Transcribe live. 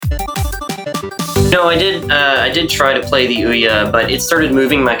No, I did. I did try to play the Ouya, but it started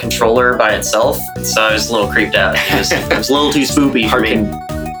moving my controller by itself, so I was a little creeped out. It was a little too spoopy for me.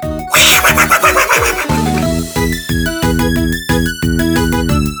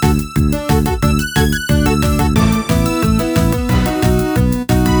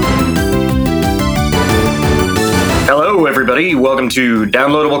 Hello, everybody. Welcome to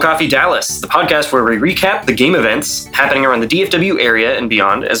Downloadable Coffee Dallas, the podcast where we recap the game events happening around the DFW area and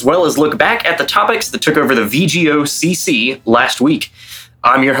beyond, as well as look back at the topics that took over the VGOCC last week.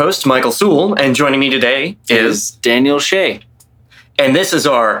 I'm your host, Michael Sewell, and joining me today is Daniel Shea. And this is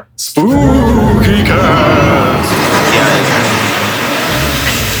our Spooky Cast.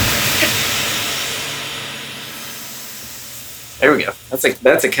 There we go.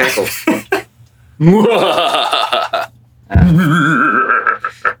 That's a cackle.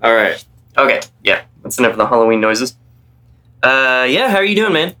 All right. Okay, yeah. That's enough of the Halloween noises. Yeah, how are you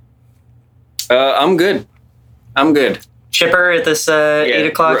doing, man? I'm good. Chipper at this 8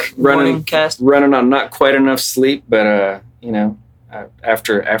 o'clock morning cast? Running on not quite enough sleep, but,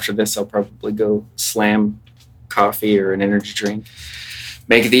 after this, I'll probably go slam coffee or an energy drink.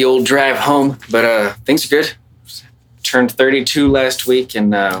 Make the old drive home, but things are good. Turned 32 last week,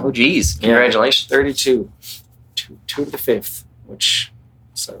 and... oh, geez. Congratulations. 32. 2 to the 5th,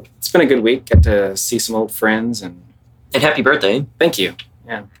 so it's been a good week. Got to see some old friends, and happy birthday. Thank you.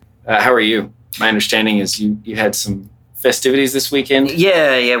 Yeah. How are you? My understanding is you had some festivities this weekend.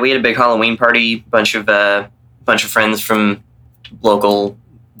 Yeah, we had a big Halloween party. Bunch of friends from local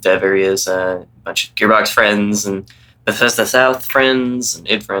dev areas, a bunch of Gearbox friends and Bethesda South friends and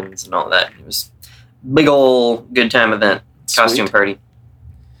id friends and all that. It was a big old good time event. Costume party.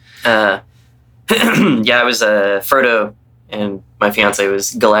 Yeah, I was Frodo, and my fiance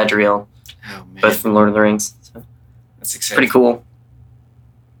was Galadriel. Oh, man. Both from Lord of the Rings. So that's exciting. Pretty cool.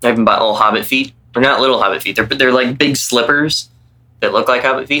 I even bought little hobbit feet. Or not little hobbit feet. They're like big slippers that look like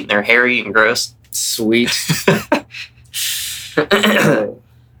hobbit feet, and they're hairy and gross. Sweet. All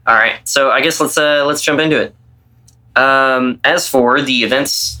right, so I guess let's jump into it. As for the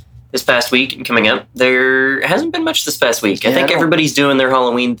events this past week and coming up, there hasn't been much this past week. I think everybody's doing their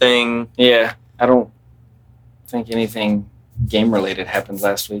Halloween thing. Yeah, I don't think anything game-related happened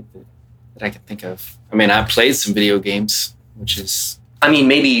last week that I can think of. I mean, I played some video games, which is... I mean,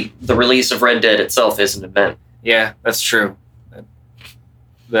 maybe the release of Red Dead itself is an event. Yeah, that's true.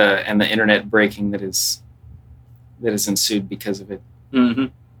 The internet breaking that has ensued because of it. Mm-hmm.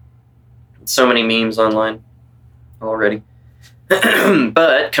 So many memes online already.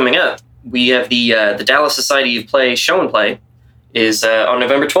 But coming up, we have the Dallas Society of Play Show and Play is on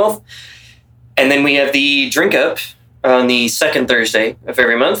November 12th. And then we have the Drink Up on the second Thursday of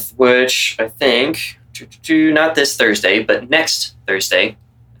every month, which I think, not this Thursday, but next Thursday, I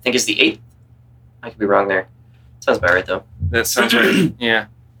think is the 8th. I could be wrong there. Sounds about right, though. That sounds right, yeah.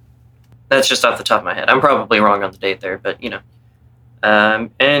 That's just off the top of my head. I'm probably wrong on the date there, but, and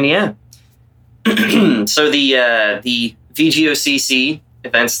yeah. So the VGOCC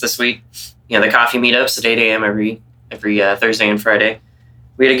events this week, the coffee meetups at 8 a.m. every Thursday and Friday.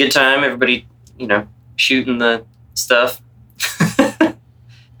 We had a good time. Everybody, shooting the stuff,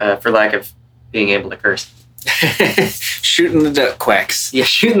 for lack of being able to curse. Shooting the duck quacks. Yeah,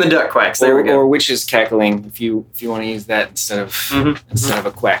 shooting the duck quacks. There we go. Or witches cackling, if you want to use that instead of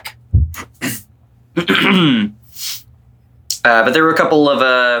a quack. But there were a couple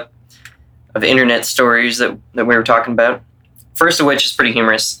of internet stories that we were talking about. First of which is pretty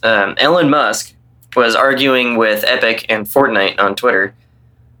humorous. Elon Musk was arguing with Epic and Fortnite on Twitter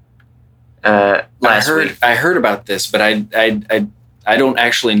last week. I heard about this, but I don't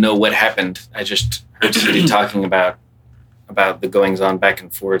actually know what happened. I just heard somebody talking about the goings on back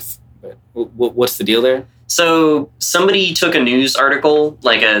and forth. But what's the deal there? So somebody took a news article,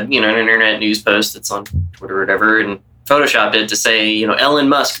 like an internet news post that's on Twitter or whatever, and photoshopped it to say, Elon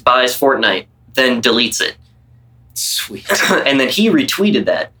Musk buys Fortnite, then deletes it. Sweet. And then he retweeted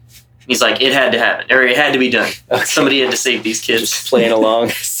that. He's like, it had to happen, or it had to be done. Okay. Somebody had to save these kids. Just playing along.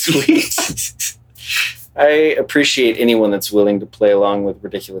 Sweet. I appreciate anyone that's willing to play along with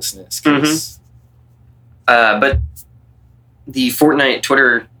ridiculousness. But the Fortnite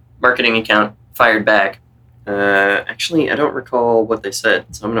Twitter marketing account fired back. Actually, I don't recall what they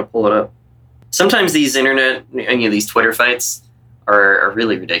said, so I'm going to pull it up. Sometimes these these Twitter fights are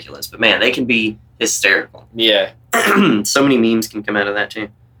really ridiculous, but man, they can be hysterical. Yeah. So many memes can come out of that too.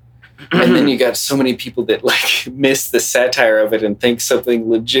 And then you got so many people that miss the satire of it and think something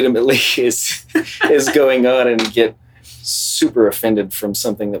legitimately is going on and get super offended from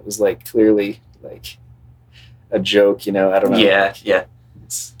something that was clearly a joke. I don't know. Yeah.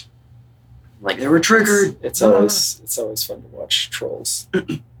 Like, they were triggered. It's always fun to watch trolls.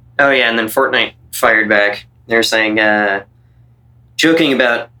 Oh, yeah, and then Fortnite fired back. They're saying, joking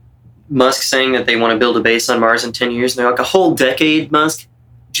about Musk saying that they want to build a base on Mars in 10 years. And they're like, a whole decade, Musk?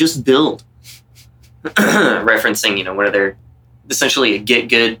 Just build. Referencing, one of their, essentially a get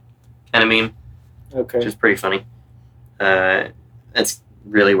good kind of meme. Okay. Which is pretty funny. That's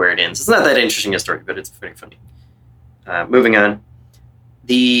really where it ends. It's not that interesting a story, but it's pretty funny. Moving on.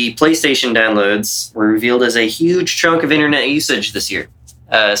 The PlayStation downloads were revealed as a huge chunk of internet usage this year.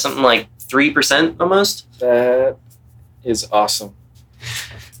 Something like 3% almost. That is awesome.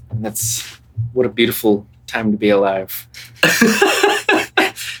 And what a beautiful time to be alive.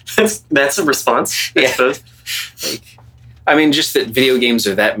 That's a response, I suppose. Just that video games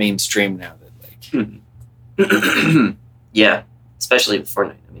are that mainstream now that yeah, especially with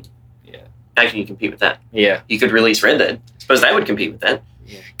Fortnite. Yeah. How can you compete with that? Yeah. You could release Red Dead. I suppose that would compete with that.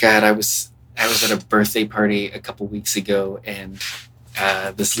 Yeah. God, I was at a birthday party a couple weeks ago, and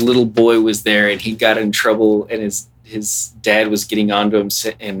this little boy was there, and he got in trouble, and his dad was getting onto him,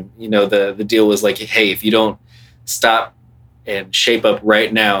 and the deal was like, hey, if you don't stop and shape up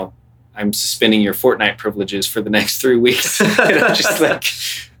right now, I'm suspending your Fortnite privileges for the next 3 weeks. And I'm just like,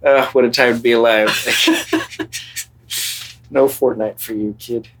 what a time to be alive. No Fortnite for you,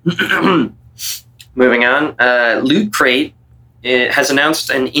 kid. Moving on, Loot Crate has announced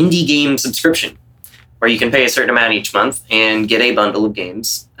an indie game subscription where you can pay a certain amount each month and get a bundle of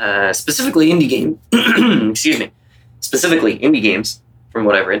games, specifically indie games, from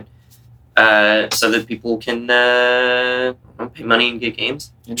what I've read, so that people can pay money and get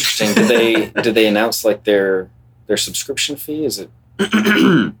games. Interesting. Did they announce like their subscription fee? Is it?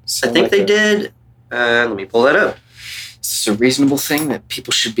 I think they did. Let me pull that up. Is this a reasonable thing that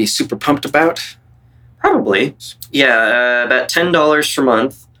people should be super pumped about? Probably. Yeah, about $10 per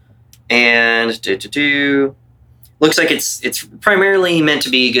month. And looks like it's primarily meant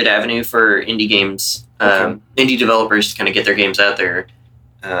to be a good avenue for indie games, indie developers to kind of get their games out there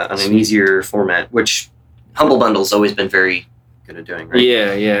on an easier format, which Humble Bundle's always been very good at doing, right?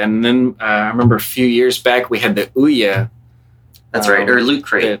 Yeah. And then I remember a few years back we had the Ouya. That's right, or Loot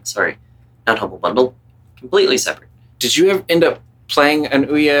Crate. Sorry, not Humble Bundle. Completely separate. Did you ever end up playing an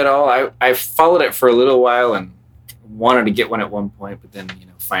Ouya at all? I followed it for a little while and wanted to get one at one point, but then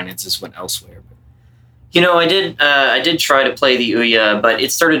finances went elsewhere. I did try to play the Ouya, but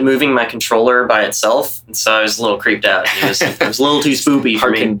it started moving my controller by itself, and so I was a little creeped out. It was a little too spoopy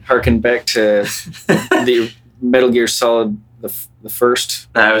for me. Harken back to the Metal Gear Solid, the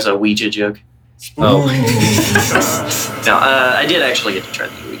first. That was a Ouija joke. Oh. No, I did actually get to try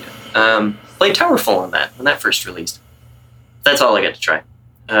the Ouya. Played Towerfall on that when that first released. That's all I got to try.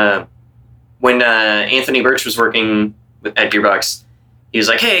 When Anthony Birch was working at Gearbox, he was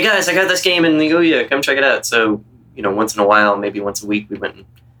like, "Hey guys, I got this game in the Ouya. Come check it out." So once in a while, maybe once a week, we went and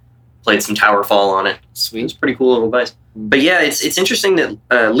played some Towerfall on it. Sweet. It was a pretty cool little device. But yeah, it's interesting that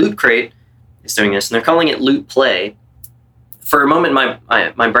Loot Crate is doing this, and they're calling it Loot Play. For a moment,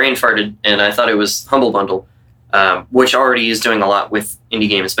 my brain farted, and I thought it was Humble Bundle, which already is doing a lot with indie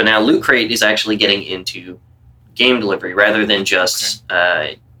games. But now Loot Crate is actually getting into game delivery rather than just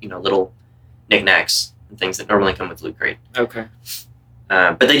little knickknacks and things that normally come with Loot Crate. Okay.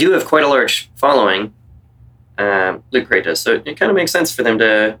 But they do have quite a large following. Loot Crate does, so it kind of makes sense for them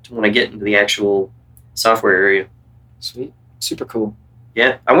to want to get into the actual software area. Sweet. Super cool.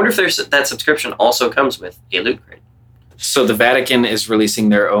 Yeah. I wonder if that subscription also comes with a Loot Crate. So the Vatican is releasing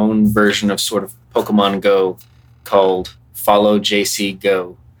their own version of sort of Pokemon Go called Follow JC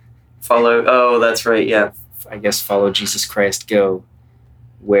Go. Oh, that's right, yeah. I guess Follow Jesus Christ Go,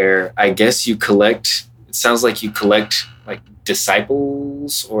 where I guess you collect, it sounds like you collect like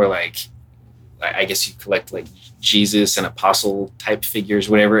disciples, or like, I guess you collect like Jesus and apostle type figures,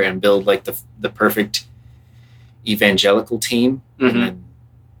 whatever, and build like the perfect evangelical team, and then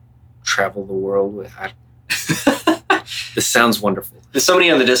travel the world with. This sounds wonderful. Somebody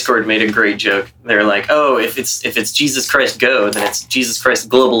on the Discord made a great joke. They're like, "Oh, if it's Jesus Christ Go, then it's Jesus Christ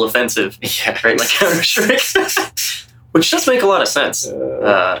Global Offensive." Yeah, right, like Counter-Strike, which does make a lot of sense.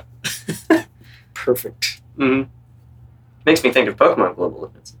 Perfect. Mm-hmm. Makes me think of Pokemon Global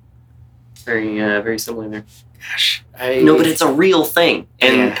Offensive. Very, very similar there. Gosh, no, but it's a real thing,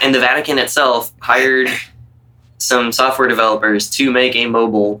 and the Vatican itself hired some software developers to make a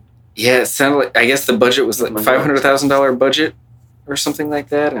mobile. Yeah, it sounded like, I guess the budget was like $500,000 budget or something like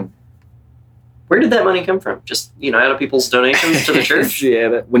that. And where did that money come from? Just, out of people's donations to the church?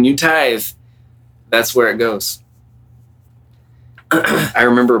 Yeah, when you tithe, that's where it goes. I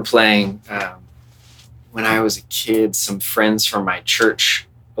remember playing, when I was a kid, some friends from my church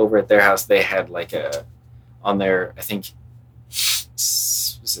over at their house, they had like on their, I think,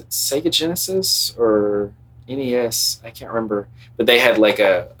 was it Sega Genesis or NES? I can't remember. But they had like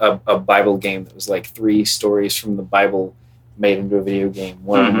a Bible game that was like 3 stories from the Bible made into a video game.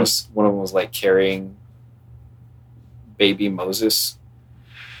 One of them was like carrying baby Moses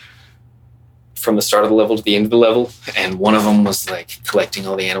from the start of the level to the end of the level, and one of them was like collecting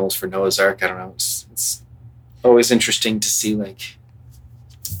all the animals for Noah's Ark. I don't know. It's always interesting to see, like,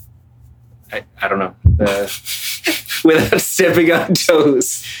 I don't know, without stepping on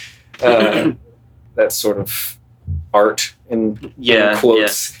toes, that sort of art in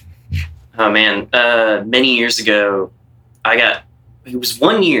quotes. Yeah. Oh man, many years ago, it was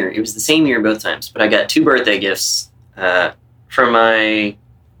 1 year. It was the same year both times, but I got 2 birthday gifts from my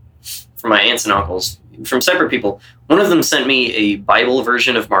aunts and uncles from separate people. One of them sent me a Bible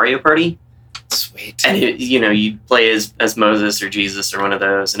version of Mario Party. Sweet. And you play as Moses or Jesus or one of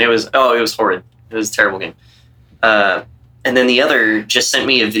those, and it was horrid. It was a terrible game. And then the other just sent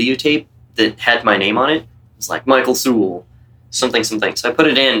me a videotape that had my name on it. It was like Michael Sewell, something. So I put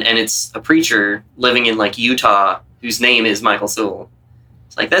it in, and it's a preacher living in like Utah whose name is Michael Sewell.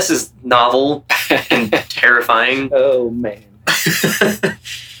 It's like, this is novel and terrifying. Oh man.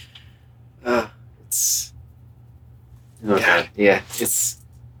 It's it's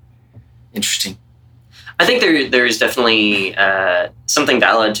interesting. I think there is definitely something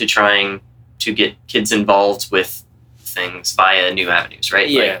valid to trying to get kids involved with things via new avenues, right?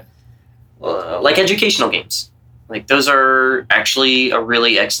 Yeah. Like educational games. Like, those are actually a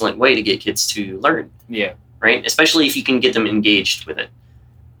really excellent way to get kids to learn. Yeah. Right? Especially if you can get them engaged with it.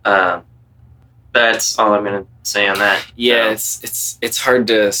 That's all I'm going to say on that. Yeah, it's hard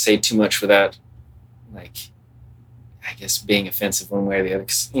to say too much without, like, I guess being offensive one way or the other.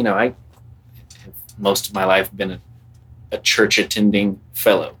 Because, I have most of my life been a church attending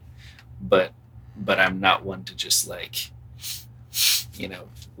fellow, but I'm not one to just like,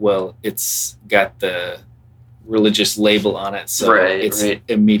 well, it's got the religious label on it, so it's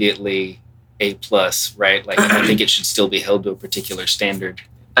immediately A+, right? Like, I think it should still be held to a particular standard.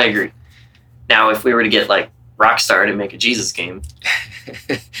 I agree. Now, if we were to get like Rockstar to make a Jesus game,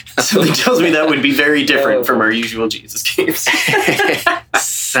 something tells me that would be very different from our usual Jesus games.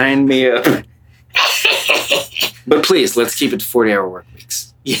 Sign me up. But please, let's keep it to 40-hour work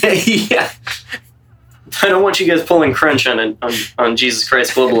weeks. Yeah. I don't want you guys pulling crunch on Jesus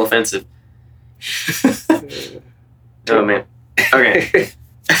Christ Global Offensive. Oh man. Okay.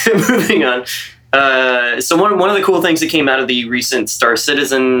 Moving on. So one of the cool things that came out of the recent Star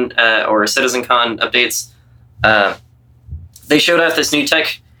Citizen or CitizenCon updates, they showed off this new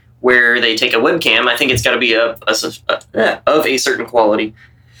tech where they take a webcam. I think it's got to be of a certain quality,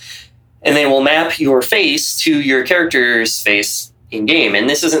 and they will map your face to your character's face in game. And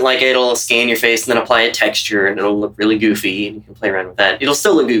this isn't like it'll scan your face and then apply a texture and it'll look really goofy and you can play around with that. It'll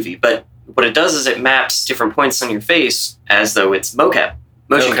still look goofy, but what it does is it maps different points on your face as though it's motion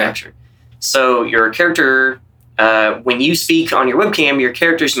capture. So your character, when you speak on your webcam, your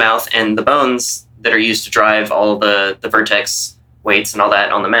character's mouth and the bones that are used to drive all the vertex weights and all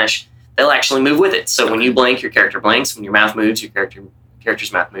that on the mesh, they'll actually move with it. So when you blink, your character blinks. When your mouth moves, your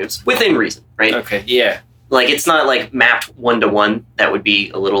character's mouth moves within reason, right? Okay, yeah. Like, it's not like mapped 1-to-1. That would be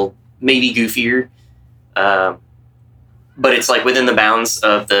a little maybe goofier. But it's like within the bounds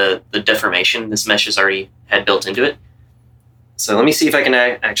of the deformation this mesh has already had built into it. So let me see if I can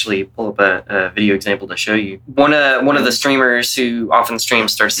actually pull up a video example to show you. One of the streamers who often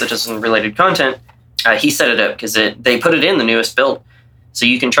streams Star Citizen related content, he set it up because they put it in the newest build, so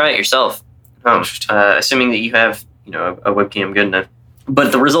you can try it yourself, assuming that you have a webcam good enough.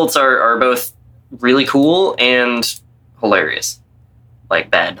 But the results are both really cool and hilarious, like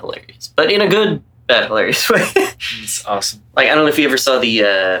bad hilarious, but in a good bad hilarious way. It's awesome. Like, I don't know if you ever saw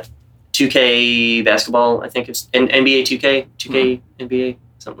the 2K basketball, I think it's NBA 2K, NBA,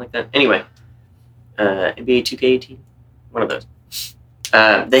 something like that. Anyway, NBA 2K18, one of those.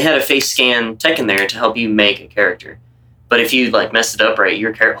 They had a face scan tech in there to help you make a character. But if you messed it up right,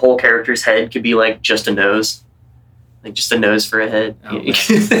 your whole character's head could be just a nose. Like just a nose for a head. Oh,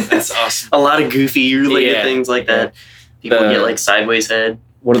 that's awesome. A lot of goofy related things like that. People get sideways head.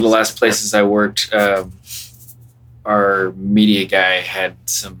 One of the last places I worked, our media guy had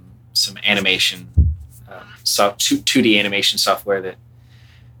some animation, 2D animation software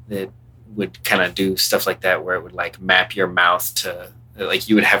that would kind of do stuff like that, where it would map your mouth to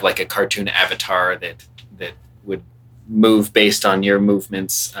you would have a cartoon avatar that would move based on your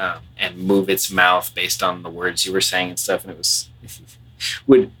movements and move its mouth based on the words you were saying and stuff, and it was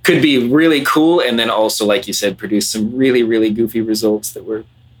could be really cool, and then also, like you said, produce some really, really goofy results that were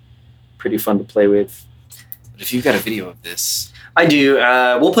pretty fun to play with. But if you've got a video of this, I do.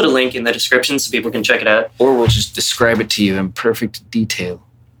 We'll put a link in the description so people can check it out. or we'll just describe it to you in perfect detail.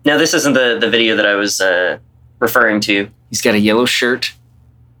 Now, this isn't the video that I was referring to. He's got a yellow shirt.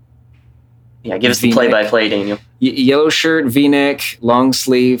 Yeah, give us the V-neck. play-by-play, Daniel. Yellow shirt, V-neck, long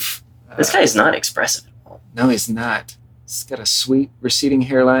sleeve. This guy's not expressive at all. No, he's not. He's got a sweet receding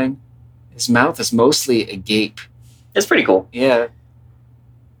hairline. His mouth is mostly agape. It's pretty cool. Yeah.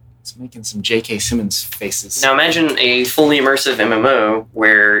 He's making some J.K. Simmons faces. Now, imagine a fully immersive MMO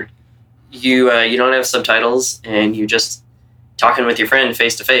where you don't have subtitles and you're just talking with your friend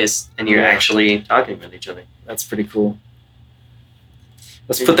face-to-face and you're Yeah. actually talking with each other. That's pretty cool.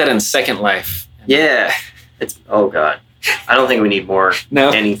 Let's put that in Second Life. Yeah. It's oh god. I don't think we need more No.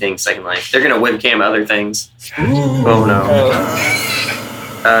 anything Second Life. They're gonna webcam other things. Oh no.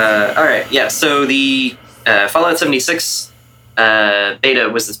 All right. Yeah. So the Fallout 76 beta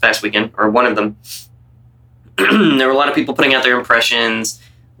was this past weekend, or one of them. There were a lot of people putting out their impressions.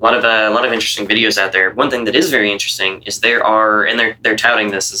 A lot of interesting videos out there. One thing that is very interesting is there are, and they're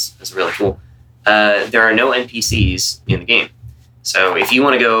touting this as really cool. There are no NPCs in the game. So if you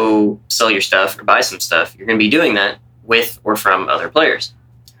want to go sell your stuff or buy some stuff, you're going to be doing that with or from other players,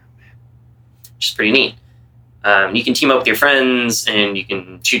 which is pretty neat. You can team up with your friends and you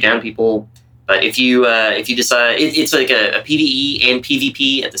can shoot down people. But if you decide, it's like a PvE and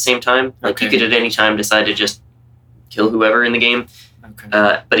PvP at the same time. Like you could at any time decide to just kill whoever in the game. Okay.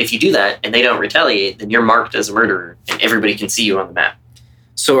 But if you do that and they don't retaliate, then you're marked as a murderer and everybody can see you on the map.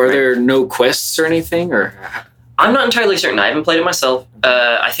 So are there no quests or anything? Or I'm not entirely certain. I haven't played it myself.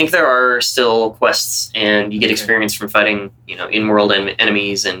 I think there are still quests, and you get experience from fighting, in-world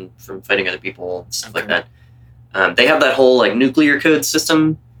enemies and from fighting other people and stuff like that. They have that whole like nuclear code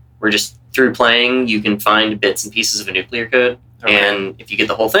system, where just through playing you can find bits and pieces of a nuclear code, and if you get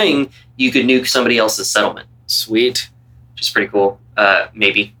the whole thing, you could nuke somebody else's settlement. Sweet. Which is pretty cool.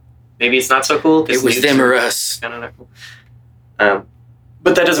 Maybe it's not so cool. It was them or us. Kind of not cool.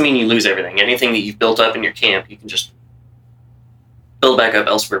 But that doesn't mean you lose everything. Anything that you've built up in your camp, you can just build back up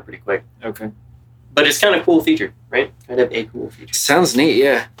elsewhere pretty quick. Okay. But it's kind of a cool feature, right? Kind of a cool feature. Sounds neat,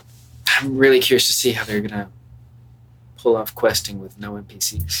 yeah. I'm really curious to see how they're going to pull off questing with no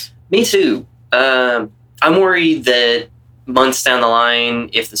NPCs. Me too. I'm worried that months down the line,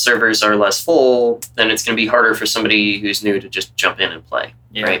 if the servers are less full, then it's going to be harder for somebody who's new to just jump in and play,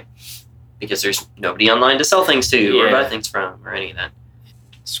 right? Because there's nobody online to sell things to or buy things from or any of that.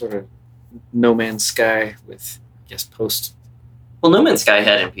 Sort of No Man's Sky with, I guess, post. Well, No Man's Sky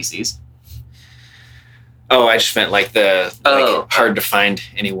had NPCs. Oh, I just meant like hard to find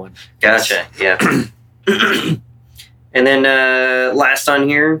anyone. Gotcha. Yeah. And then last on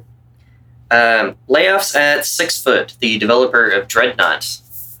here, layoffs at 6 Foot, the developer of Dreadnought.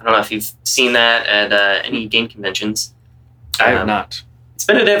 I don't know if you've seen that at any game conventions. I have not. It's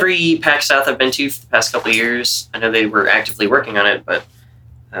been at every PAX South I've been to for the past couple of years. I know they were actively working on it, but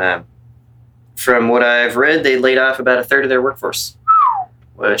from what I've read, they laid off about a third of their workforce,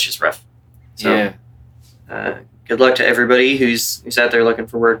 which is rough. So, good luck to everybody who's out there looking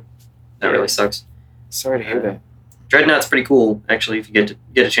for work. That really sucks. Sorry to hear that. Dreadnought's pretty cool, actually. If you get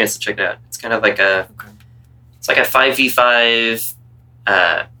a chance to check it out, it's kind of like it's like a 5v5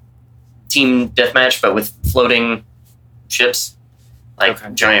 team deathmatch, but with floating ships,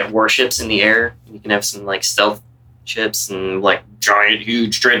 like giant warships in the air. You can have some like stealth ships and like giant,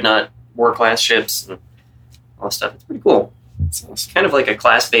 huge dreadnought war class ships and all that stuff. It's pretty cool. That's awesome. It's kind of like a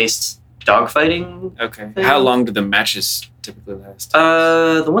class-based dogfighting. Okay. thing. How long do the matches typically last?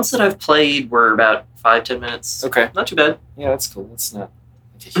 The ones that I've played were about 5-10 minutes. Okay. Not too bad. Yeah, that's cool. That's not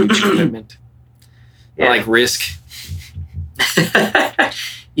like a huge commitment. Yeah. I like Risk.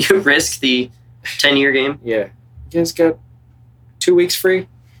 You Risk the 10-year game. Yeah. You guys got 2 weeks free?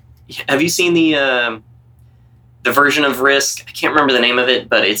 Have you seen the version of Risk? I can't remember the name of it,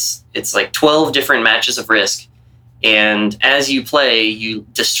 but it's like 12 different matches of Risk, and as you play, you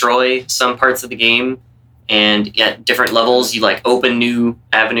destroy some parts of the game, and at different levels, you like open new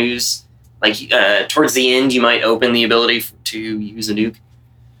avenues. Like towards the end, you might open the ability to use a nuke.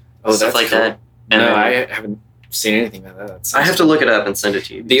 Oh, stuff that's like cool. that. And No, I haven't seen anything about that. I have to look it up and send it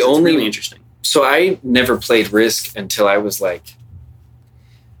to you. The It's only- really interesting. So I never played Risk until I was like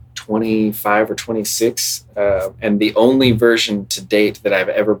 25 or 26. And the only version to date that I've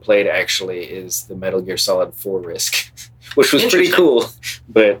ever played actually is the Metal Gear Solid 4 Risk, which was pretty Interesting. cool.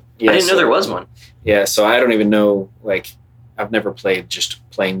 But yeah, I didn't know there was one. Yeah, so I don't even know, like, I've never played just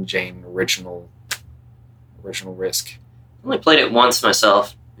plain Jane original Risk. I only played it once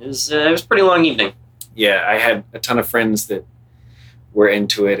myself. It was a pretty long evening. Yeah, I had a ton of friends that were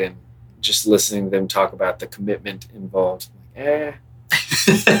into it, and just listening to them talk about the commitment involved. I'm like,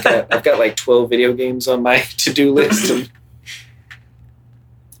 I've got like 12 video games on my to-do list. And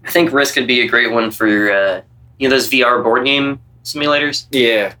I think Risk could be a great one for those VR board game simulators.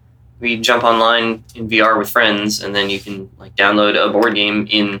 yeah, We jump online in VR with friends, and then you can like download a board game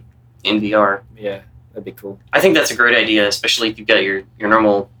in VR. yeah, that'd be cool. I think that's a great idea, especially if you've got your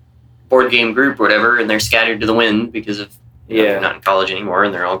normal board game group or whatever, and they're scattered to the wind because of they're not in college anymore,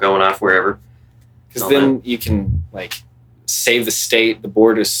 and they're all going off wherever. Because then you can like save the state. The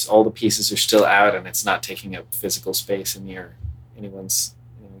board is all the pieces are still out, and it's not taking up physical space in anyone's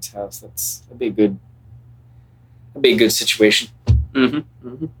house. That'd be a good situation.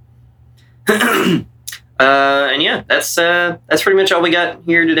 Mm-hmm. And yeah, that's pretty much all we got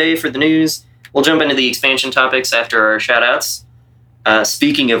here today for the news. We'll jump into the expansion topics after our shout outs.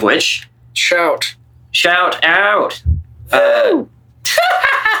 Speaking of which, Shout out! I'll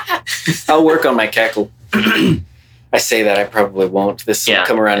work on my cackle. I say that I probably won't. This will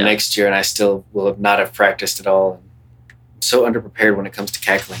come around next year, and I still will not have practiced at all. I'm so underprepared when it comes to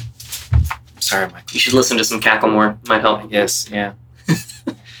cackling. I'm sorry, Michael. You should listen to some Cackle more. Might help. Yes, yeah.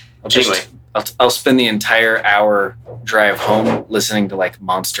 I'll spend the entire hour drive home listening to like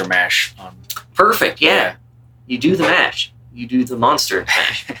Monster Mash on. Perfect. Yeah. You do the mash. You do the monster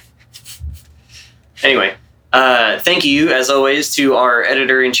mash. Anyway, thank you as always to our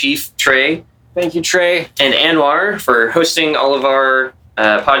editor-in-chief Trey. Thank you, Trey. And Anwar for hosting all of our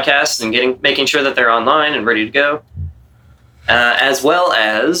podcasts and making sure that they're online and ready to go. As well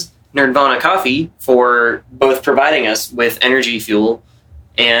as Nerdvana Coffee for both providing us with energy fuel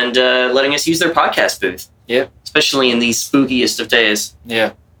and letting us use their podcast booth. Yeah. Especially in these spookiest of days.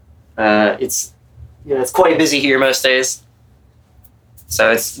 Yeah. It's quite busy here most days.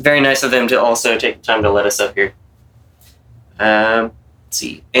 So it's very nice of them to also take the time to let us up here. Let's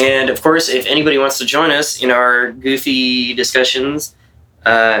see. And of course, if anybody wants to join us in our goofy discussions,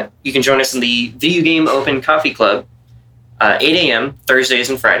 you can join us in the Video Game Open Coffee Club, 8 a.m. Thursdays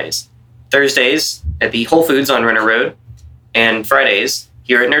and Fridays. Thursdays at the Whole Foods on Renner Road, and Fridays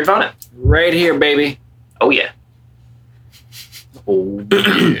here at Nerdvana. Right here, baby. Oh, yeah. Oh,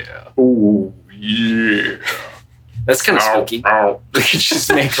 yeah. Oh, yeah. That's kind of spooky. We could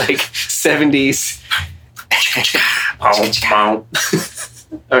just make like 70s.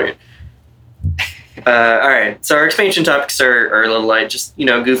 Okay. All right. So our expansion topics are a little light, just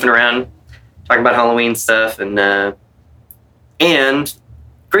goofing around, talking about Halloween stuff, and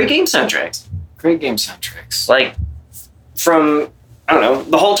great game soundtracks. Great game soundtracks. Like from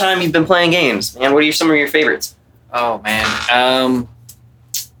the whole time you've been playing games, man. What are some of your favorites? Oh man.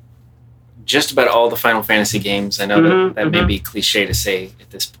 Just about all the Final Fantasy games. I know that may be cliche to say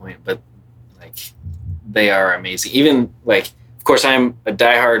at this point, but like they are amazing. Even like, of course, I'm a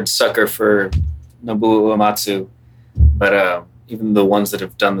diehard sucker for Nobuo Uematsu, but even the ones that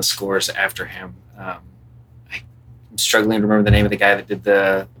have done the scores after him, I'm struggling to remember the name of the guy that did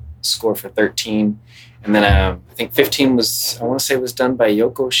the score for 13, and then I think 15 was done by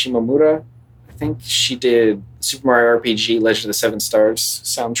Yoko Shimomura. I think she did Super Mario RPG: Legend of the Seven Stars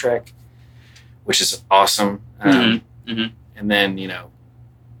soundtrack, which is awesome. And then,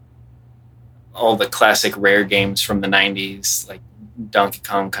 all the classic Rare games from the 90s, like Donkey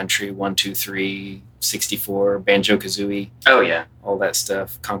Kong Country 1, 2, 3, 64, Banjo-Kazooie. Oh, yeah. All that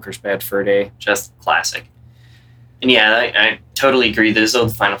stuff. Conker's Bad Fur Day. Just classic. And yeah, I totally agree. Those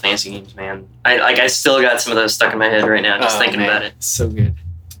old Final Fantasy games, man. I still got some of those stuck in my head right now, just thinking about it. So good.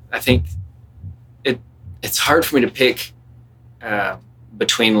 I think it's hard for me to pick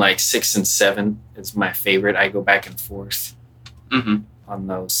between like 6 and 7 is my favorite. I go back and forth on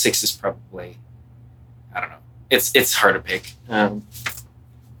those. 6 is probably, I don't know. It's hard to pick.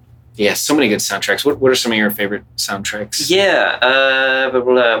 Yeah, so many good soundtracks. What are some of your favorite soundtracks? Yeah,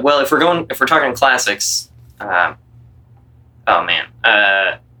 well, if we're talking classics, all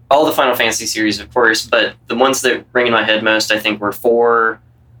the Final Fantasy series, of course, but the ones that ring in my head most, I think, were 4,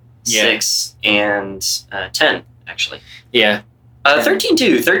 6, and 10, actually. Yeah. 13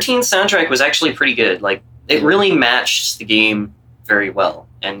 too. 13's soundtrack was actually pretty good. Like, it really matched the game very well,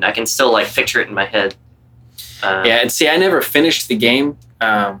 and I can still like picture it in my head. And see, I never finished the game.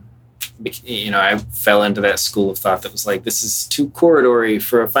 I fell into that school of thought that was like, this is too corridory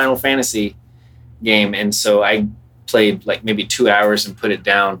for a Final Fantasy game, and so I played like maybe 2 hours and put it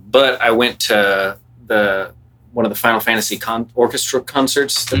down. But I went to one of the Final Fantasy orchestra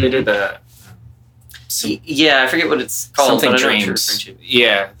concerts that they did. I forget what it's called. Something Dreams.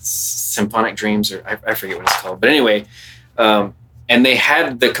 Yeah, Symphonic Dreams, or I forget what it's called. But anyway, and they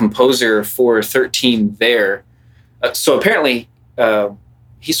had the composer for 13 there. So apparently,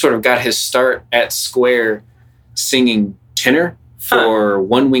 he sort of got his start at Square singing tenor for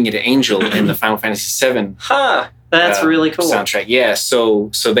One Winged Angel in the Final Fantasy VII. That's really cool. Soundtrack. Yeah, so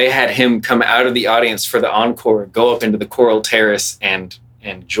they had him come out of the audience for the encore, go up into the choral terrace and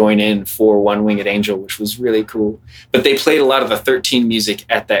join in for One Winged Angel, which was really cool. But they played a lot of the 13 music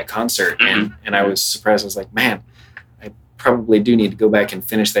at that concert, and I was surprised. I was like, man, I probably do need to go back and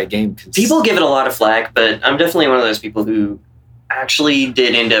finish that game. People give it a lot of flack, but I'm definitely one of those people who actually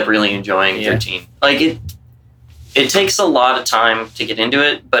did end up really enjoying 13. Like, it takes a lot of time to get into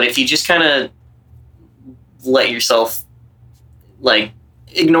it, but if you just kind of let yourself, like,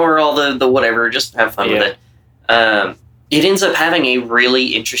 ignore all the whatever, just have fun with it. It ends up having a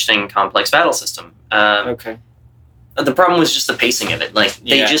really interesting, complex battle system. Okay. The problem was just the pacing of it. Like,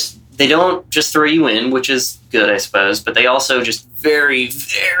 they don't just throw you in, which is good, I suppose, but they also just very,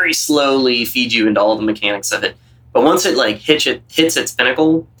 very slowly feed you into all the mechanics of it. But once it, like, hits its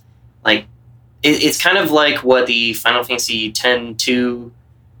pinnacle, like, it's kind of like what the Final Fantasy X-2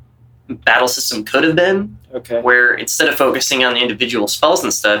 battle system could have been. Okay. Where instead of focusing on the individual spells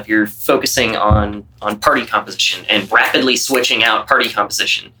and stuff, you're focusing on party composition and rapidly switching out party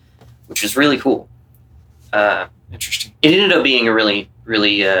composition, which was really cool. Interesting. It ended up being a really,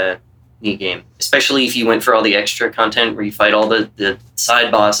 really neat game, especially if you went for all the extra content where you fight all the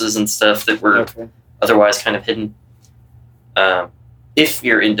side bosses and stuff that were otherwise kind of hidden. If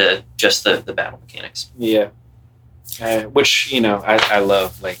you're into just the battle mechanics. Yeah. Which, you know, I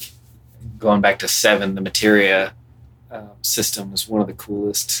love, like, going back to 7, the Materia system was one of the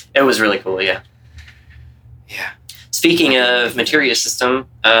coolest. It was really cool, yeah. Yeah. Speaking of Materia system,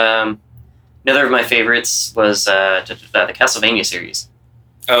 another of my favorites was the Castlevania series.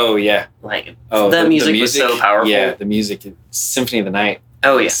 Oh, yeah. Like, that music was so powerful. Yeah, the music, Symphony of the Night.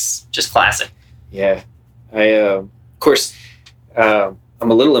 Oh, yes. Just classic. Yeah. Of course, I'm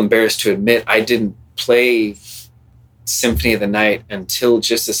a little embarrassed to admit I didn't play Symphony of the Night until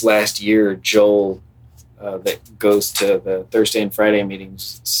just this last year. Joel, that goes to the Thursday and Friday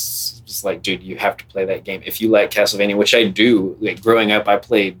meetings, was like, dude, you have to play that game if you like Castlevania, which I do. Like, growing up, I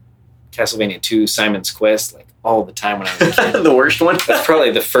played Castlevania 2, Simon's Quest, like, all the time when I was a kid. The worst one? That's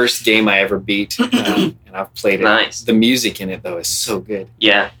probably the first game I ever beat, and I've played it. Nice. The music in it, though, is so good.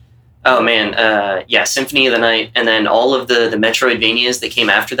 Yeah. Oh, man. Symphony of the Night, and then all of the Metroidvanias that came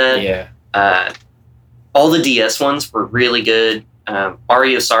after that. Yeah. All the DS ones were really good.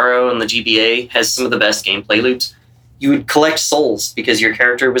 Aria of Sorrow and the GBA has some of the best gameplay loops. You would collect souls because your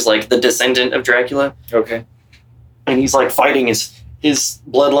character was like the descendant of Dracula. Okay. And he's like fighting his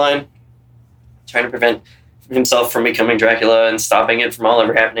bloodline, trying to prevent himself from becoming Dracula and stopping it from all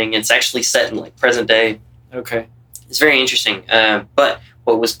ever happening. It's actually set in like present day. Okay. It's very interesting. But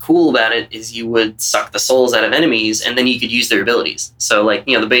what was cool about it is you would suck the souls out of enemies and then you could use their abilities. So, like,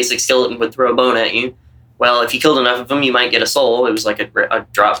 you know, the basic skeleton would throw a bone at you. Well, if you killed enough of them, you might get a soul. It was like a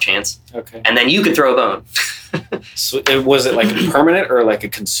drop chance. Okay. And then you could throw a bone. So was it like a permanent or like a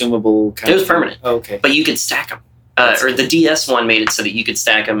consumable kind It was of thing? permanent. Oh, okay. But you could stack them. Or the DS one made it so that you could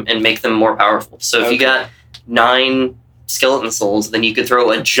stack them and make them more powerful. So if you got 9 skeleton souls, then you could throw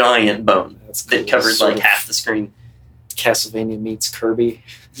a giant bone that covered like half the screen. Castlevania meets Kirby.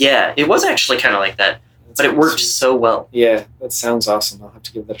 Yeah, it was actually kind of like that. But it worked so well. Yeah, that sounds awesome. I'll have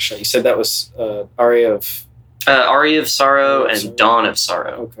to give that a shot. You said that was Aria of... Aria of Sorrow and Dawn of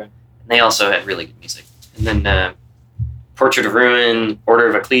Sorrow. Okay. And they also had really good music. And then Portrait of Ruin, Order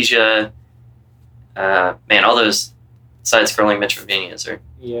of Ecclesia. Man, all those side-scrolling Metroidvanias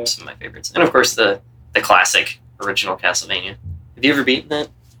are some of my favorites. And of course, the classic original Castlevania. Have you ever beaten that?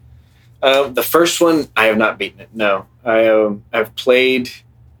 The first one, I have not beaten it, no. I've played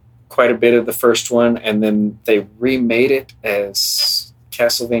quite a bit of the first one, and then they remade it as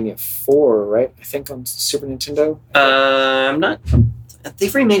Castlevania 4, right? I think on Super Nintendo. I'm not.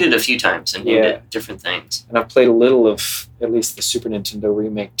 They've remade it a few times and named it different things. And I've played a little of at least the Super Nintendo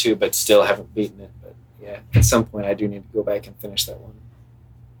remake too, but still haven't beaten it. But yeah, at some point I do need to go back and finish that one.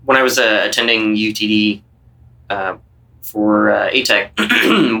 When I was attending UTD for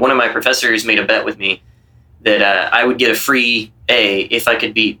ATEC, one of my professors made a bet with me that I would get a free A if I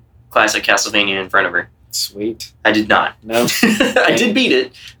could beat Classic Castlevania in front of her. Sweet. I did not. No? I did beat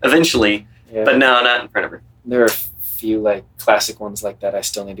it eventually, but no, not in front of her. There are a few like classic ones like that I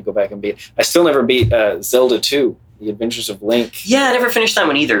still need to go back and beat. I still never beat Zelda 2, The Adventures of Link. Yeah, I never finished that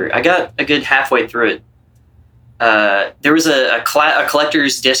one either. I got a good halfway through it. There was a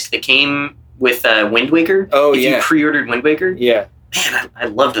collector's disc that came with Wind Waker. Oh, if you pre-ordered Wind Waker. Yeah. Man, I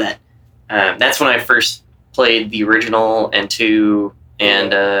loved that. That's when I first played the original and 2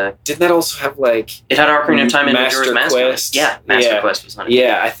 And didn't that also have like it had Ocarina of Time and Master Majora's Mask. Quest? Yeah, Master Quest was on it.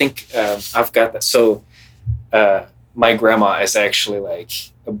 Yeah, I think I've got that. So my grandma is actually like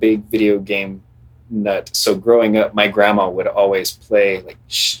a big video game nut. So growing up, my grandma would always play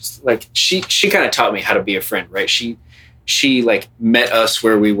she kind of taught me how to be a friend, right? She like met us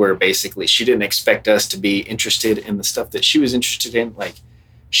where we were. Basically, she didn't expect us to be interested in the stuff that she was interested in. Like,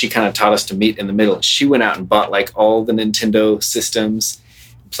 she kind of taught us to meet in the middle. She went out and bought like all the Nintendo systems,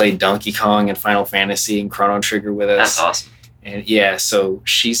 played Donkey Kong and Final Fantasy and Chrono Trigger with us. That's awesome. And yeah, so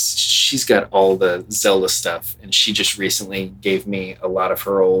she's got all the Zelda stuff, and she just recently gave me a lot of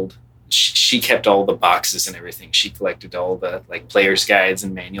her old. She kept all the boxes and everything. She collected all the like player's guides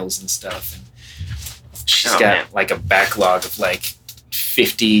and manuals and stuff, and she's got like a backlog of like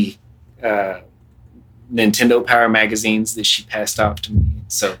 50 Nintendo Power magazines that she passed off to me.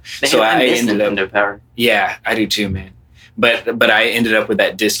 So I ended Nintendo up Power. Yeah, I do too, man. But I ended up with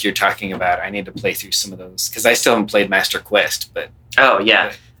that disc you're talking about. I need to play through some of those because I still haven't played Master Quest. But oh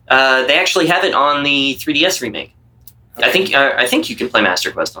yeah, they actually have it on the 3DS remake. Okay. I think you can play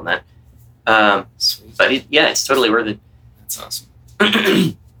Master Quest on that. Sweet. But it's totally worth it. That's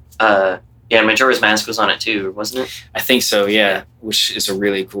awesome. Yeah, Majora's Mask was on it too, wasn't it? I think so. Yeah, which is a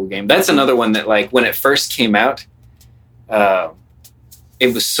really cool game. That's another one that like when it first came out,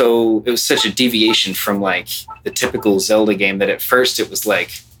 it was such a deviation from like the typical Zelda game that at first it was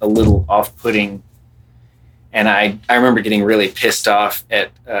like a little off-putting, and I remember getting really pissed off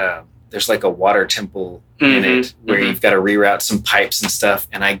at there's like a water temple in it where you've got to reroute some pipes and stuff,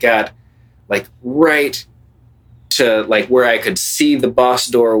 and I got like right to like where I could see the boss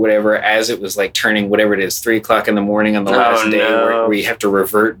door or whatever as it was like turning whatever it is 3 o'clock in the morning on the last day where you have to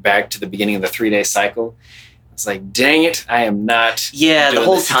revert back to the beginning of the 3-day cycle. It's like, dang it, I am not. Yeah, the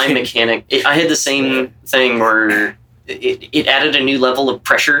whole time mechanic. I had the same thing where it added a new level of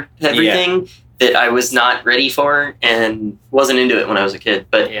pressure to everything that I was not ready for and wasn't into it when I was a kid.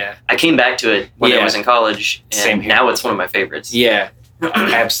 But I came back to it when I was in college, and now it's one of my favorites. Yeah,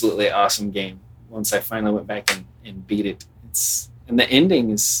 absolutely awesome game. Once I finally went back and beat it, and the ending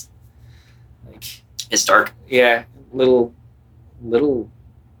is like it's dark. Yeah, little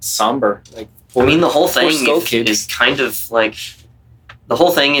somber. Like I mean, the whole thing is kind of like the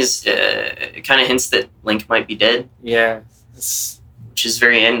whole thing is it kind of hints that Link might be dead. Yeah, which is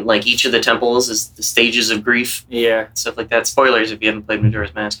very end. Like each of the temples is the stages of grief. Yeah, stuff like that. Spoilers if you haven't played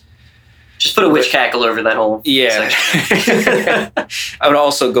Majora's Mask. Just put a witch cackle over that whole section. I would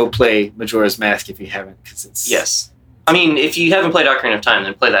also go play Majora's Mask if you haven't, because it's... Yes. I mean, if you haven't played Ocarina of Time,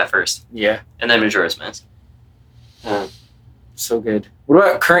 then play that first. Yeah. And then Majora's Mask. So good. What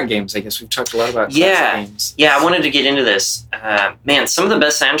about current games? I guess we've talked a lot about classic games. Yeah, I wanted to get into this. Man, some of the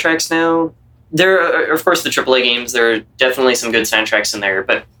best soundtracks now... There are, of course, the AAA games. There are definitely some good soundtracks in there.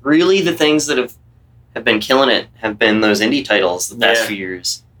 But really the things that have been killing it have been those indie titles the past few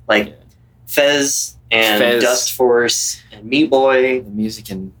years. Like... Fez and Dust Force and Meat Boy. The music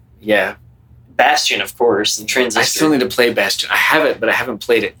and Bastion, of course, and Transistor. I still need to play Bastion. I have it, but I haven't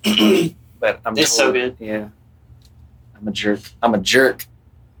played it. But it's so good. Yeah. I'm a jerk.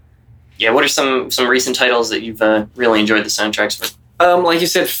 Yeah, what are some recent titles that you've really enjoyed the soundtracks for? Like you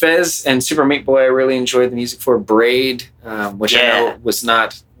said, Fez and Super Meat Boy I really enjoyed the music for. Braid, which I know was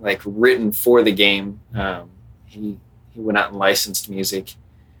not like written for the game. He went out and licensed music.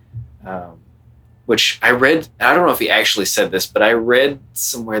 Which I read, I don't know if he actually said this, but I read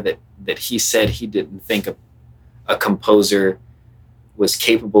somewhere that he said he didn't think a composer was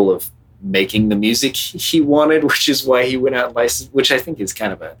capable of making the music he wanted, which is why he went out and licensed, which I think is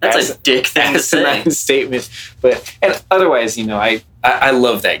kind of that's a dick thing to say. Statement. But, and otherwise, I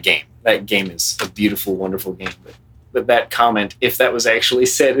love that game. That game is a beautiful, wonderful game. But that comment, if that was actually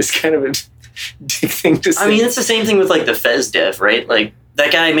said, is kind of a dick thing to say. I mean, it's the same thing with like the Fez dev, right? Like,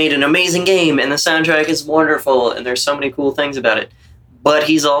 that guy made an amazing game, and the soundtrack is wonderful, and there's so many cool things about it. But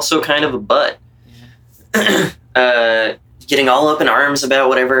he's also kind of a butt. Yeah. Getting all up in arms about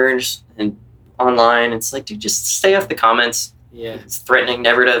whatever and online. It's like, dude, just stay off the comments. Yeah. It's threatening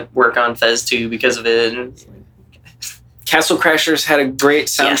never to work on Fez 2 because of it. Castle Crashers had a great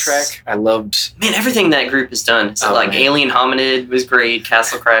soundtrack. Yes. I loved... Man, everything that group has done. So, Alien Hominid was great.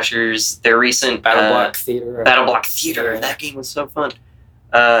 Castle Crashers. Their recent... Battle Block Theater. That game was so fun.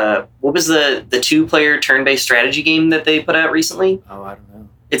 What was the 2-player turn-based strategy game that they put out recently? Oh, I don't know.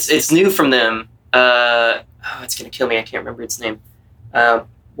 It's new from them. It's gonna kill me. I can't remember its name.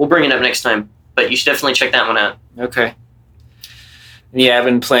 We'll bring it up next time, but you should definitely check that one out. Okay. Yeah, I've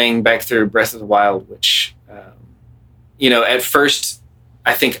been playing back through Breath of the Wild, which, at first,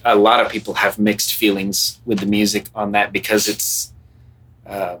 I think a lot of people have mixed feelings with the music on that because it's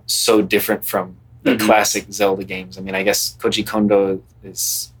so different from the Mhm. classic Zelda games. I mean, I guess Koji Kondo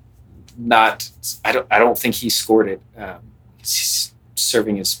is not. I don't think he scored it. He's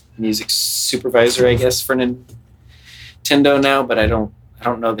serving as music supervisor, I guess, for Nintendo now. But I don't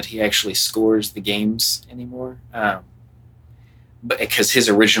know that he actually scores the games anymore. But because his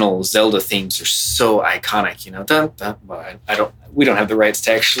original Zelda themes are so iconic, you know. Well, we don't have the rights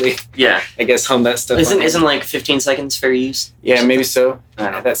to actually, Yeah. I guess, hum that stuff. Isn't like 15 seconds fair use? Yeah, maybe so. I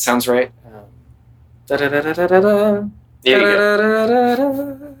don't know. That sounds right. Da-da-da-da-da-da. There you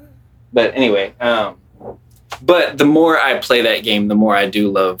go. But anyway, but the more I play that game, the more I do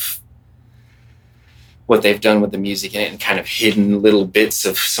love what they've done with the music in it and kind of hidden little bits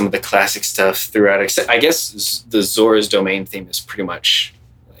of some of the classic stuff throughout. Except, I guess the Zora's Domain theme is pretty much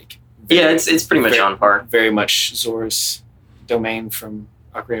like Yeah, it's pretty much on par. very much Zora's Domain from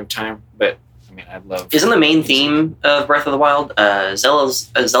Ocarina of Time. But I mean, I love. Isn't the main theme of Breath of the Wild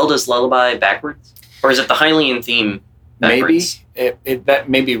Zelda's Lullaby backwards? Or is it the Hylian theme backwards? Maybe that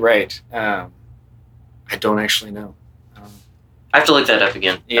may be right. I don't actually know. I have to look that up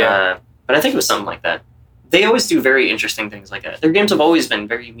again. Yeah. But I think it was something like that. They always do very interesting things like that. Their games have always been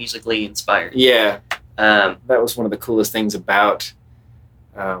very musically inspired. Yeah, Um, that was one of the coolest things about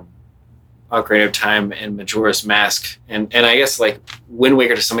Ocarina of Time and Majora's Mask, and I guess like Wind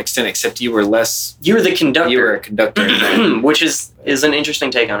Waker to some extent, except you were less. you were the conductor. You were a conductor, in that. which is an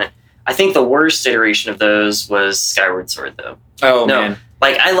interesting take on it. I think the worst iteration of those was Skyward Sword, though. Oh No. man,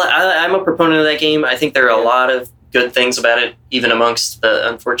 Like I'm a proponent of that game. I think there are a lot of good things about it, even amongst the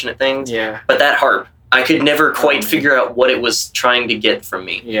unfortunate things. yeah, But that harp, I could never quite man. figure out what it was trying to get from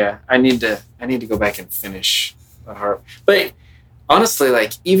me. yeah. I need to go back and finish the harp. But honestly,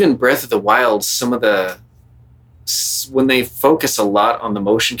 like even Breath of the Wild, some of the when they focus a lot on the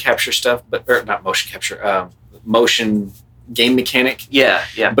motion capture stuff, or not motion capture, motion game mechanic. Yeah,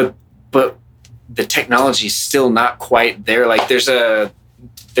 yeah. But the technology's still not quite there. Like there's a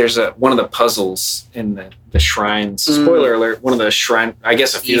one of the puzzles in the shrines. Mm. Spoiler alert! One of the shrine. I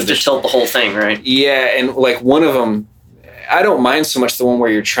guess a few You of have the to tilt the whole thing, right? yeah, and like one of them, I don't mind so much the one where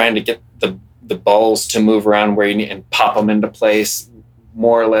you're trying to get the balls to move around where you need and pop them into place,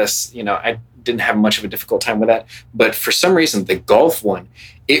 more or less. You know, I didn't have much of a difficult time with that. But for some reason, the golf one,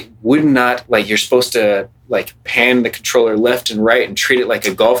 it would not, like, you're supposed to like pan the controller left and right and treat it like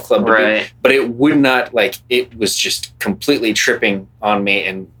a golf club, Right. but it would not, like, it was just completely tripping on me,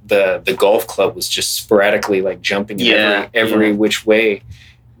 and the golf club was just sporadically like jumping in Yeah, every which way.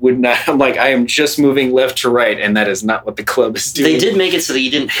 Would not. I'm like, I am just moving left to right, and that is not what the club is doing. They did make it so that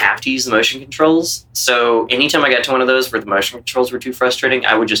you didn't have to use the motion controls. So anytime I got to one of those where the motion controls were too frustrating,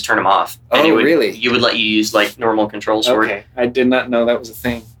 I would just turn them off. And Oh, really? You would let you use like normal controls for it. Okay, I did not know that was a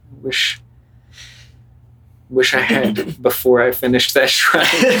thing. Wish I had before I finished that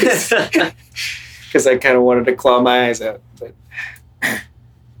shrine, because I kind of wanted to claw my eyes out. But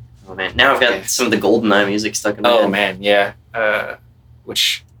Oh man, now I've got Okay. some of the GoldenEye music stuck in my oh head. man, yeah.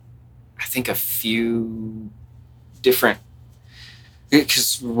 Which I think a few different,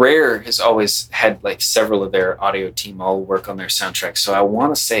 because Rare has always had like several of their audio team all work on their soundtrack. So I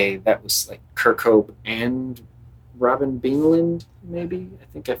want to say that was like Kirk Hope and Robin Beanland, maybe. I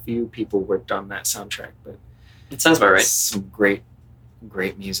think a few people worked on that soundtrack, but It sounds about right. some great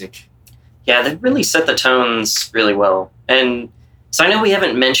music. Yeah, they really set the tones really well. And so I know we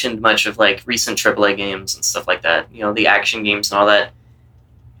haven't mentioned much of like recent AAA games and stuff like that, you know, the action games and all that.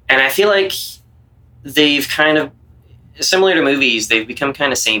 And I feel like they've kind of, similar to movies, they've become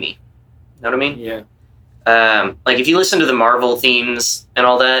kind of samey. Know what I mean? Yeah. Like if you listen to the Marvel themes and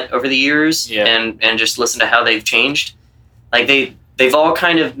all that over the years, Yeah. and just listen to how they've changed, like they've all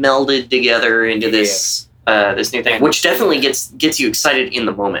kind of melded together into this this new thing, which definitely gets you excited in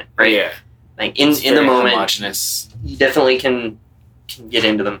the moment, right? Yeah. Like in the Very moment, homogeneous. you definitely can get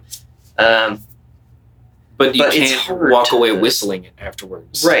into them. But you But it's can't hard walk away to- whistling it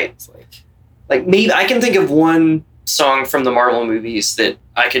afterwards. Right. It's Like maybe I can think of one song from the Marvel movies that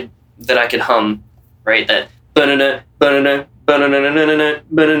I could hum, right? That banana banana banana banana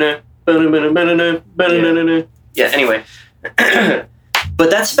banana banana banana banana. Yeah. Anyway, but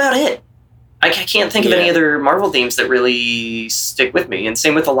that's about it. I can't think of any Yeah. other Marvel themes that really stick with me, and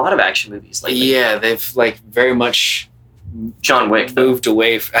same with a lot of action movies lately. yeah, they've like very much John Wick. Though. moved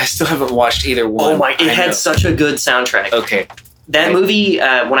away. I still haven't watched either one. Oh my! It I had know. such a good soundtrack. Okay. That movie,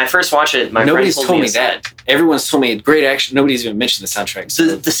 when I first watched it, my Nobody's friend told me aside. that. Everyone's told me great action. Nobody's even mentioned the soundtrack.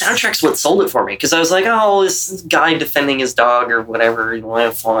 So The soundtrack's what sold it for me, because I was like, oh, this guy defending his dog or whatever, you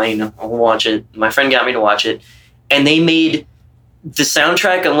know, fine, I'll watch it. My friend got me to watch it, and they made the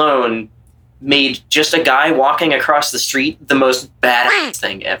soundtrack alone made just a guy walking across the street the most badass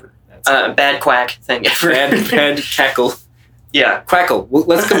thing ever. Bad quack thing ever. Bad cackle. Yeah. Quackle. Well,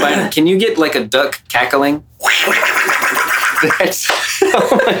 let's combine it. Can you get like a duck cackling? That's,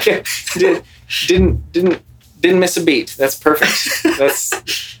 oh my god! Didn't miss a beat. That's perfect.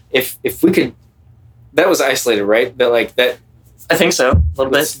 That's if we could. That was isolated, right? That like that. I think so. A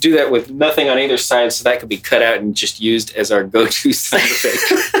little Let's do that with nothing on either side, so that could be cut out and just used as our go-to sound effect.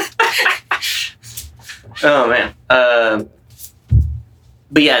 Oh man.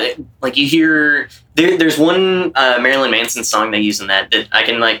 But yeah, like you hear there's one Marilyn Manson song they use in that I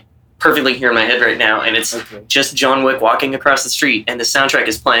can like perfectly hear in my head right now, and it's just John Wick walking across the street, and the soundtrack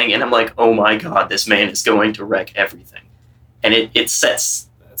is playing, and I'm like, oh my god, this man is going to wreck everything, and it sets.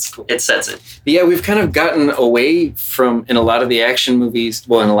 That's cool. It sets it. But yeah, we've kind of gotten away from in a lot of the action movies.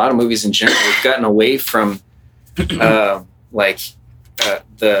 Well, in a lot of movies in general, we've gotten away from the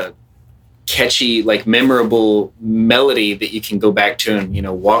catchy, like memorable melody that you can go back to and, you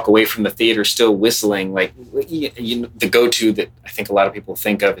know, walk away from the theater still whistling. Like, you know, the go-to that I think a lot of people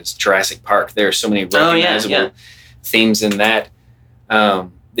think of is Jurassic Park. There are so many recognizable themes in that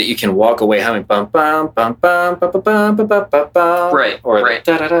that you can walk away humming. Bum bum bum bum bum bum bum bum bum bum. Right. Or right.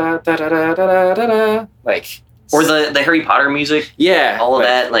 Da da da da da da da da da. Like. Or the Harry Potter music. Yeah. All of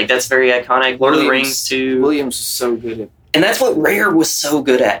that. Like, that's very iconic. Lord of the Rings, too. Williams was so good at. And that's what Rare was so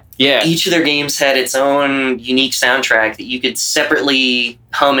good at. Yeah. Each of their games had its own unique soundtrack that you could separately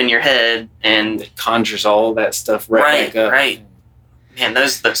hum in your head, and it conjures all that stuff right back up. Right. Man,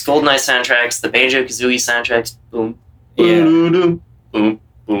 those GoldenEye soundtracks, the Banjo-Kazooie soundtracks, boom, yeah, boom, boom,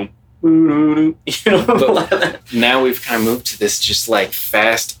 boom, boom. You know, now we've kind of moved to this just like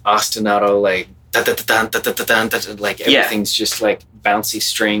fast ostinato, like like everything's just like bouncy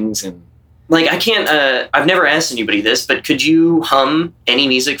strings and. Like, I can't, I've never asked anybody this, but could you hum any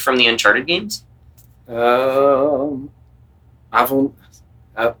music from the Uncharted games? I'm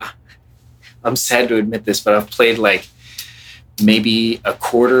sad to admit this, but I've played like maybe a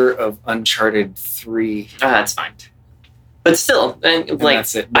quarter of Uncharted 3. That's fine. But still, like,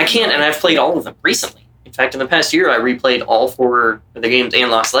 that's it. I can't, and I've played all of them recently. In fact, in the past year, I replayed all 4 of the games and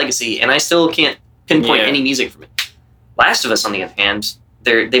Lost Legacy, and I still can't pinpoint any music from it. Last of Us, on the other hand,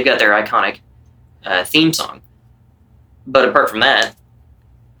 they've got their iconic theme song. But apart from that...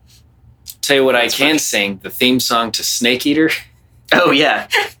 Tell you what I can sing, the theme song to Snake Eater. Oh, yeah.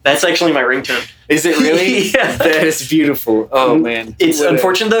 That's actually my ringtone. Is it really? Yeah. That is beautiful. Oh, man. It's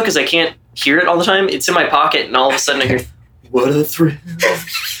unfortunate, though, because I can't hear it all the time. It's in my pocket, and all of a sudden I hear, what a thrill.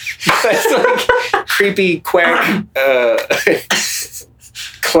 That's like creepy quack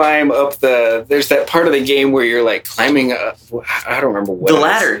climb up there's that part of the game where you're like climbing up, I don't remember what the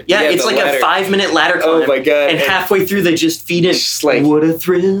ladder. Yeah, it's like ladder. A 5-minute ladder climb. Oh my god. And halfway through they just feed in. Just like, what a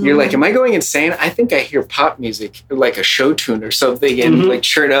thrill. You're like, am I going insane? I think I hear pop music, like a show tune or something, and like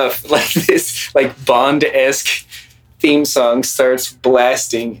sure enough, like this like Bond-esque theme song starts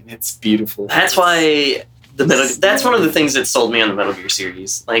blasting, and it's beautiful. That's why that's one of the things that sold me on the Metal Gear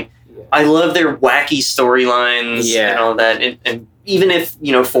series. Like, I love their wacky storylines and all that, and even if,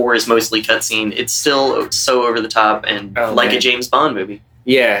 4 is mostly cutscene, it's still so over the top and a James Bond movie.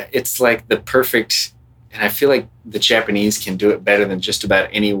 Yeah, it's like the perfect, and I feel like the Japanese can do it better than just about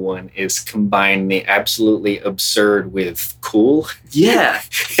anyone, is combine the absolutely absurd with cool. Yeah.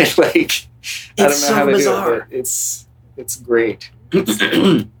 And like, I don't know how they bizarre. do it, but it's great.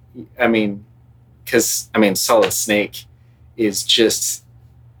 I mean, Solid Snake is just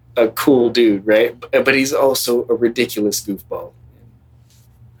a cool dude, right? But he's also a ridiculous goofball.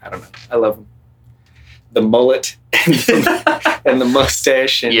 I don't know. I love him. The mullet and the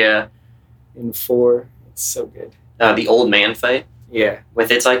mustache. And in 4, it's so good. The old man fight. Yeah. With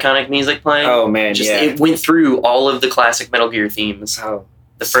its iconic music playing. Oh, man, It went through all of the classic Metal Gear themes. Oh.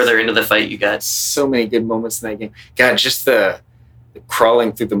 The further into the fight you got. So many good moments in that game. God, just the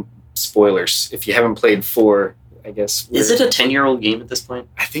crawling through the spoilers. If you haven't played 4, I guess. Is it a 10-year-old game at this point?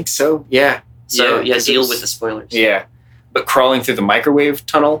 I think so, yeah. So, deal with the spoilers. Yeah. But crawling through the microwave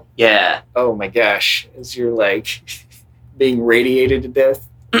tunnel? Yeah. Oh my gosh. As you're like being radiated to death.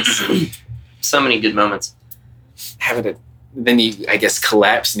 So many good moments. Then you, I guess,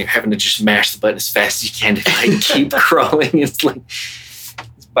 collapse and you're having to just mash the button as fast as you can to like keep crawling. It's like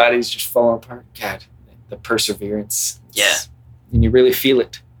his body's just falling apart. God, the perseverance. Yeah. And you really feel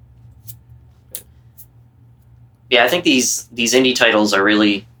it. Yeah, I think these indie titles are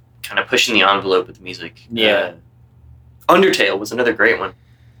really kind of pushing the envelope with the music. Yeah. Undertale was another great one.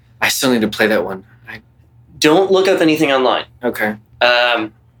 I still need to play that one. Don't look up anything online. Okay.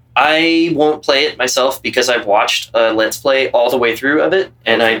 I won't play it myself because I've watched a Let's Play all the way through of it,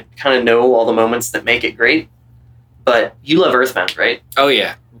 and I kind of know all the moments that make it great. But you love Earthbound, right? Oh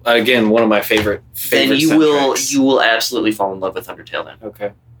yeah. Again, one of my favorite Then you soundtracks. will absolutely fall in love with Undertale. Then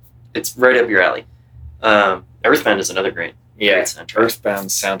Okay. it's right up your alley. Earthbound is another great soundtrack.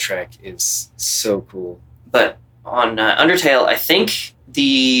 Earthbound's soundtrack is so cool. But on Undertale, I think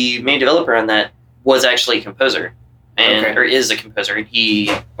the main developer on that was actually a composer, or is a composer.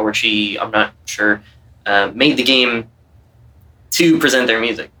 He or she, I'm not sure, made the game to present their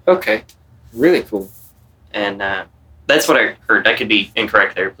music. Okay. Really cool. And that's what I heard. I could be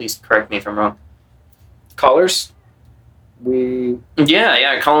incorrect there. Please correct me if I'm wrong. Callers?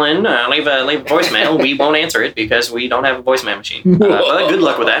 Yeah. Call in, leave a voicemail. We won't answer it because we don't have a voicemail machine. But good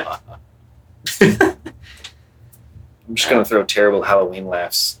luck with that. I'm just gonna throw terrible Halloween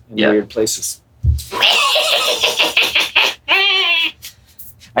laughs in weird places.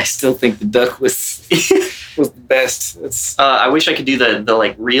 I still think the duck was the best. It's I wish I could do the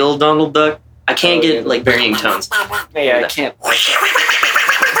like real Donald Duck. I can't get like varying tones. Yeah, I can't.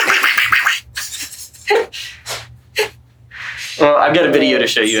 Well, I've got a video to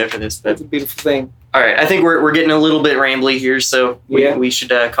show you after this. But That's a beautiful thing. all right, I think we're getting a little bit rambly here, so we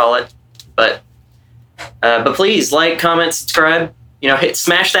should call it. But please like, comment, subscribe.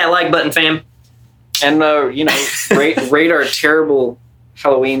 Smash that like button, fam. And rate our terrible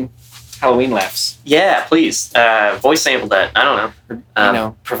Halloween laughs. Yeah, please. Voice sample that. I don't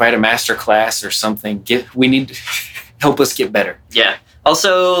know. Provide a master class or something. We need to help us get better. Yeah.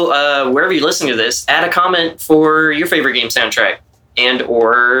 Also, wherever you're listening to this, add a comment for your favorite game soundtrack and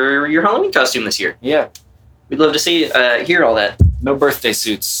or your Halloween costume this year. Yeah. We'd love to hear all that. No birthday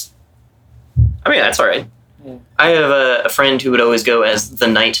suits. I mean, that's all right. Yeah. I have a friend who would always go as the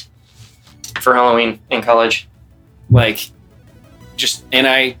knight for Halloween in college. Like, just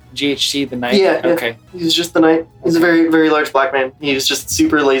NIGHT, the knight? Yeah. Okay. He's just the knight. He's a very, very large black man. He was just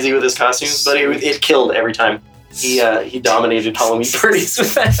super lazy with his costumes, but it killed every time. He dominated Halloween parties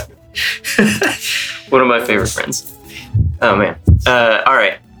with that. One of my favorite friends. Oh, man. All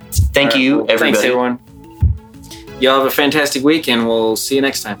right. Thank you, everybody. Thanks, everyone. Y'all have a fantastic week, and we'll see you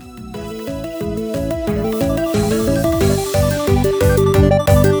next time.